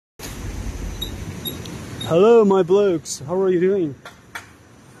Hello my blokes, how are you doing?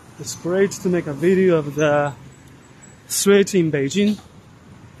 It's great to make a video of the street in Beijing.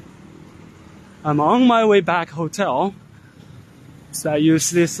 I'm on my way back hotel, so I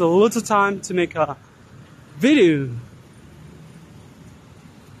use this little time to make a video.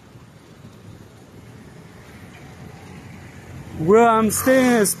 Where I'm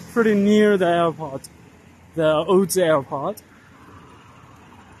staying is pretty near the airport, the old airport.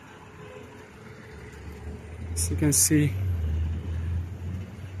 As you can see,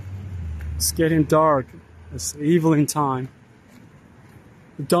 it's getting dark. It's evening time.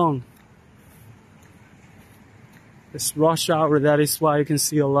 Dawn. It's rush hour, that is why you can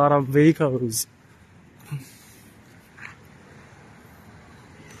see a lot of vehicles.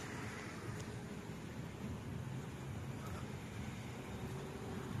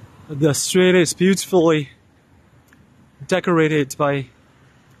 The street is beautifully decorated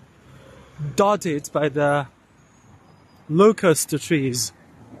dotted by the locust trees.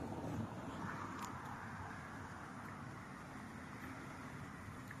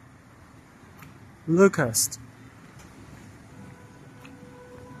 Locust.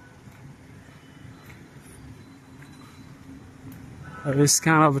 This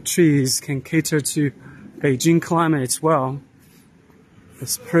kind of trees can cater to Beijing climate well.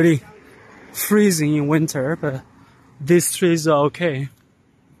 It's pretty freezing in winter, but these trees are okay.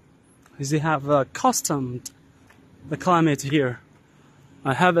 They have accustomed the climate here.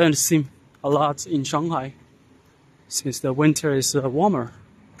 I haven't seen a lot in Shanghai since the winter is warmer.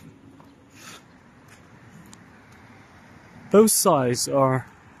 Both sides are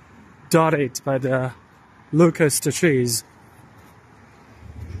dotted by the locust trees.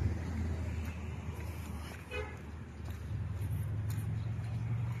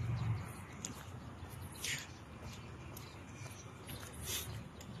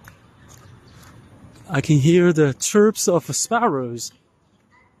 I can hear the chirps of sparrows.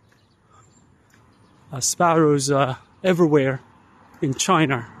 Sparrows are everywhere in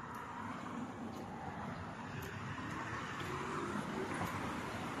China.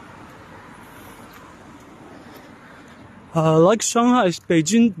 Like Shanghai,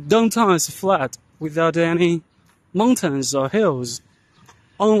 Beijing downtown is flat without any mountains or hills.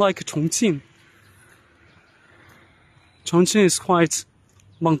 Unlike Chongqing. Chongqing is quite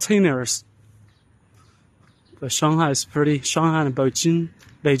mountainous. But Shanghai is pretty. Shanghai and Beijing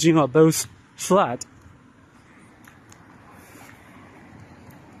are both flat.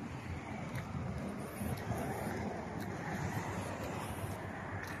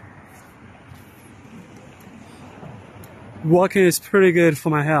 Walking is pretty good for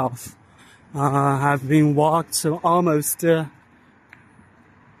my health. I've been walked almost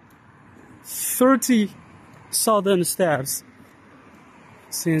 30,000 steps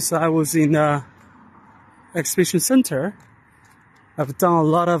since I was in the exhibition center. I've done a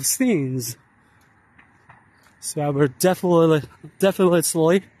lot of things, so I will definitely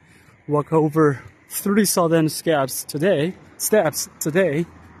walk over 30,000 steps today. It's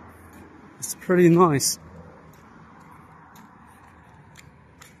pretty nice.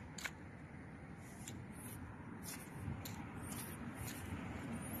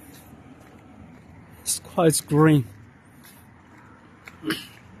 It's quite green.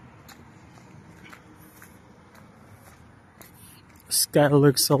 Sky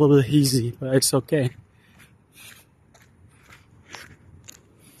looks a little bit hazy, but it's okay.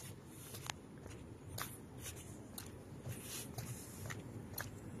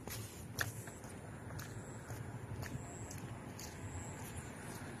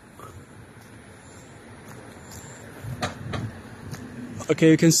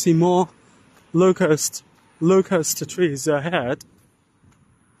 Okay, you can see more locust trees ahead.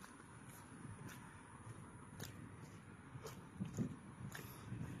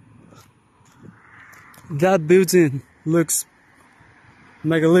 That building looks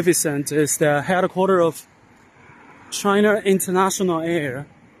magnificent. It's the headquarters of China International Air,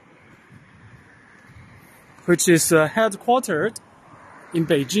 which is headquartered in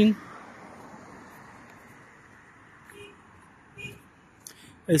Beijing.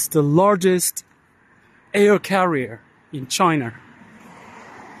 It's the largest air carrier in China.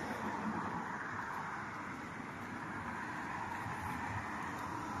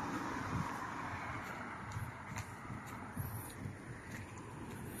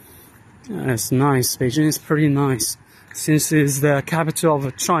 It's nice. Beijing is pretty nice since it's the capital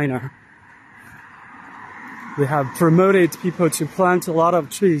of China. They have promoted people to plant a lot of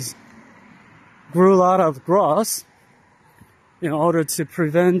trees, grow a lot of grass in order to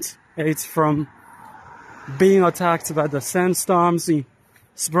prevent it from being attacked by the sandstorms in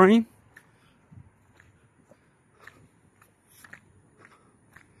spring.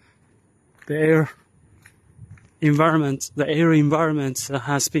 the air environment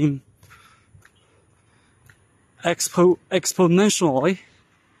has been exponentially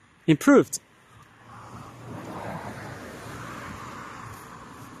improved.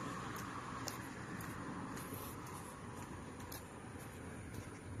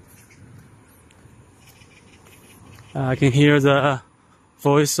 I can hear the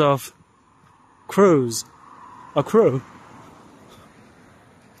voice of a crow.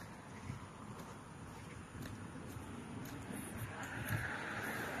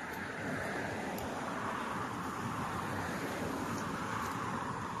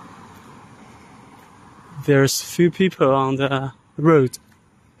 There's few people on the road.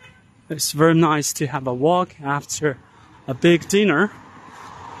 It's very nice to have a walk after a big dinner.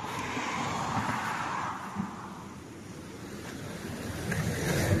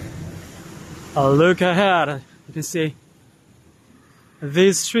 Look ahead, you can see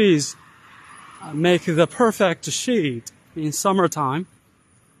these trees make the perfect shade in summertime.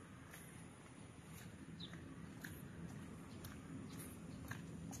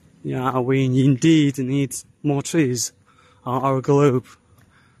 Yeah, we indeed need more trees on our globe,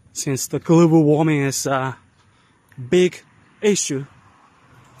 since the global warming is a big issue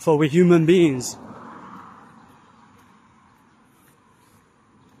for we human beings.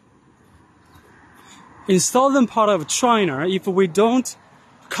 In southern part of China, if we don't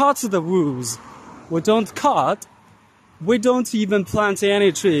cut the woods, we don't even plant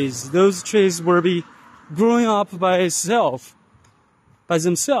any trees. Those trees will be growing up by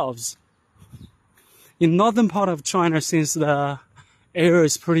themselves. In northern part of China, since the air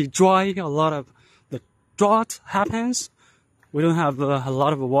is pretty dry, a lot of the drought happens. We don't have a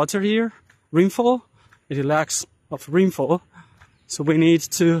lot of water here, rainfall. It lacks of rainfall, so we need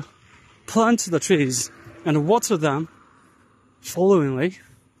to plant the trees and water them followingly.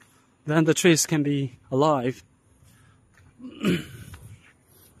 Then the trees can be alive.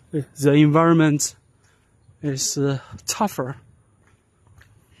 The environment is tougher.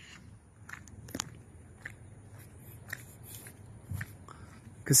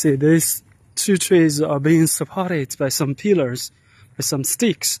 You can see these two trees are being supported by some pillars, by some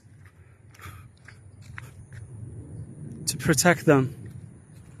sticks to protect them.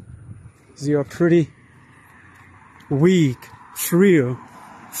 They are pretty weak, frail.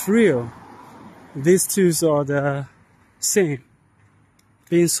 These two are the same,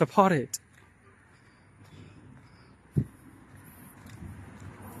 being supported.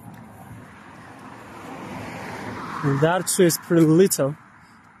 And that tree is pretty little.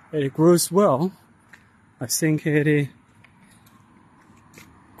 It grows well. I think it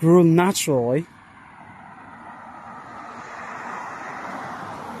grew naturally.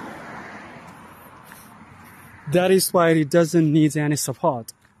 That is why it doesn't need any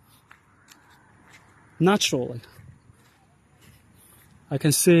support. Naturally. I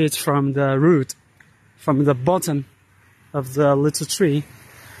can see it from the root, from the bottom of the little tree.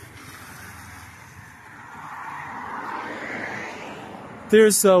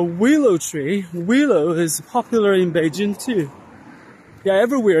 There's a willow tree. Willow is popular in Beijing too. Yeah,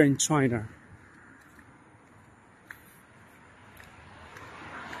 everywhere in China.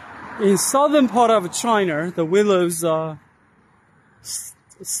 In southern part of China, the willows are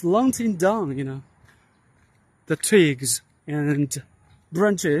slanting down, you know. The twigs and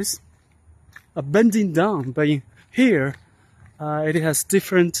branches are bending down, but in here, it is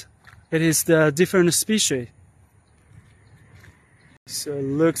the different species. So it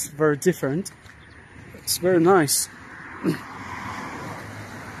looks very different. It's very nice.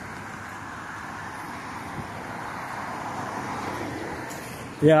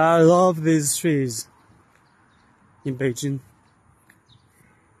 Yeah, I love these trees in Beijing.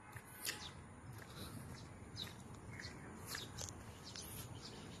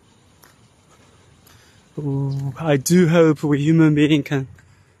 Ooh, I do hope we human beings can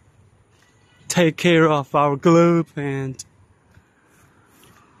take care of our globe and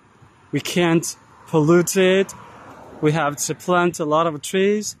we can't pollute it. We have to plant a lot of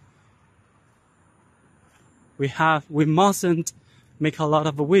trees. We mustn't make a lot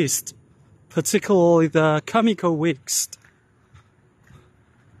of waste, particularly the chemical waste.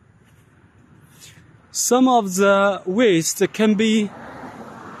 Some of the waste can be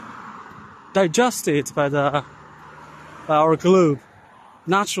digested by our globe.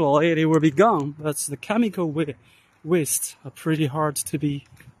 Naturally, it will be gone, but the chemical waste are pretty hard to be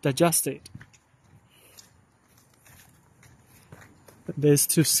digested. These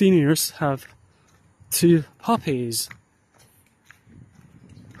two seniors have two puppies.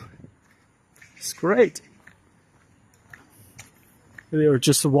 It's great. They are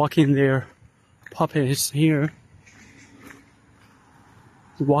just walking their puppies here.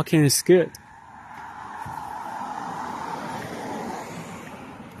 Walking is good.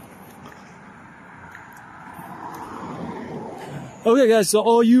 Okay, guys. So,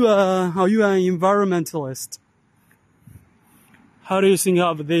 are you an environmentalist? How do you think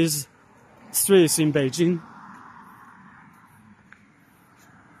of these streets in Beijing?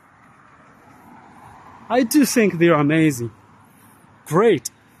 I do think they are amazing. Great.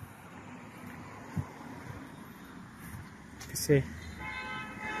 You see.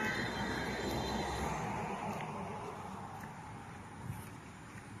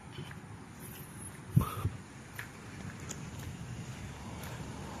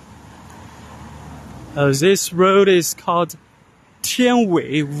 This road is called 天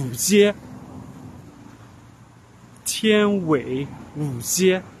纬五街. 天纬五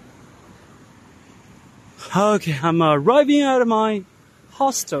街. Okay, I'm arriving at my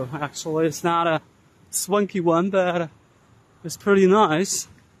hostel. Actually, it's not a swanky one, but it's pretty nice.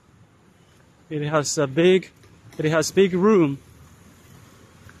 It has big room.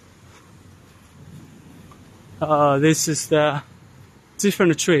 This is the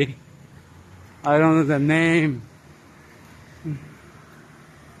different tree. I don't know the name.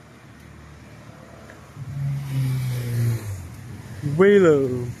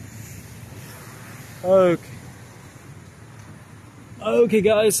 Willow. Okay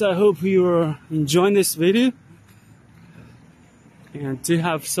guys, I hope you are enjoying this video and do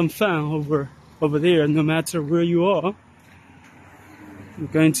have some fun over there, no matter where you are. I'm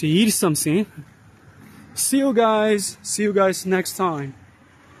going to eat something. See you guys next time.